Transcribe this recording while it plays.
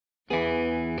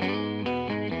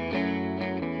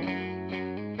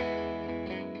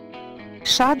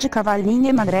Chá de cavalinha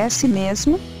emagrece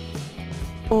mesmo?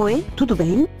 Oi, tudo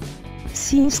bem?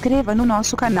 Se inscreva no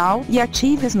nosso canal e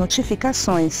ative as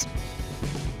notificações.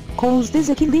 Com os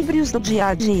desequilíbrios do dia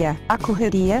a dia, a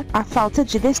correria, a falta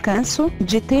de descanso,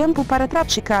 de tempo para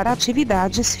praticar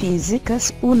atividades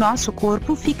físicas, o nosso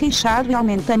corpo fica inchado e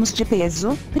aumentamos de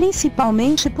peso,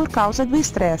 principalmente por causa do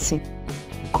estresse.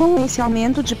 Com esse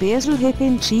aumento de peso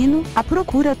repentino, a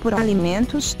procura por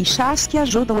alimentos e chás que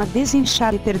ajudam a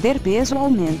desinchar e perder peso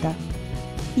aumenta.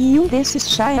 E um desses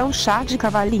chá é o chá de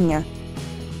cavalinha.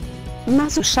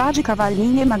 Mas o chá de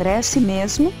cavalinha emagrece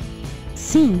mesmo?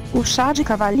 Sim, o chá de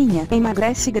cavalinha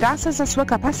emagrece graças à sua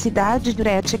capacidade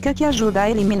diurética que ajuda a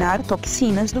eliminar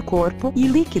toxinas do corpo e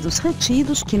líquidos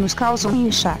retidos que nos causam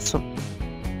inchaço.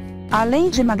 Além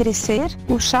de emagrecer,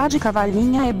 o chá de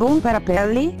cavalinha é bom para a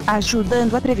pele,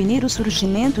 ajudando a prevenir o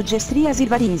surgimento de estrias e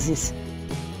varizes.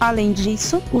 Além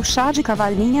disso, o chá de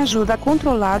cavalinha ajuda a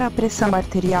controlar a pressão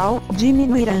arterial,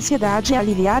 diminuir a ansiedade e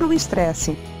aliviar o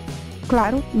estresse.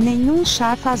 Claro, nenhum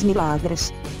chá faz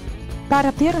milagres.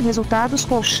 Para ter resultados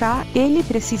com o chá, ele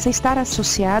precisa estar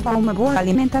associado a uma boa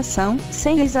alimentação,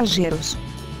 sem exageros.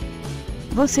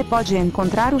 Você pode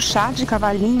encontrar o chá de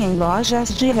cavalinha em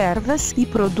lojas de ervas e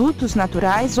produtos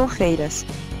naturais ou feiras.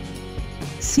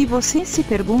 Se você se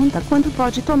pergunta quando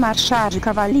pode tomar chá de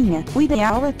cavalinha, o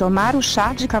ideal é tomar o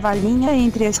chá de cavalinha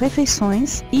entre as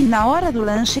refeições, e na hora do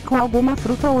lanche com alguma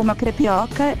fruta ou uma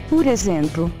crepioca, por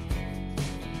exemplo.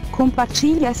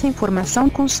 Compartilhe essa informação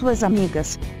com suas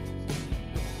amigas.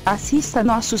 Assista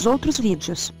nossos outros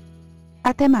vídeos.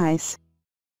 Até mais!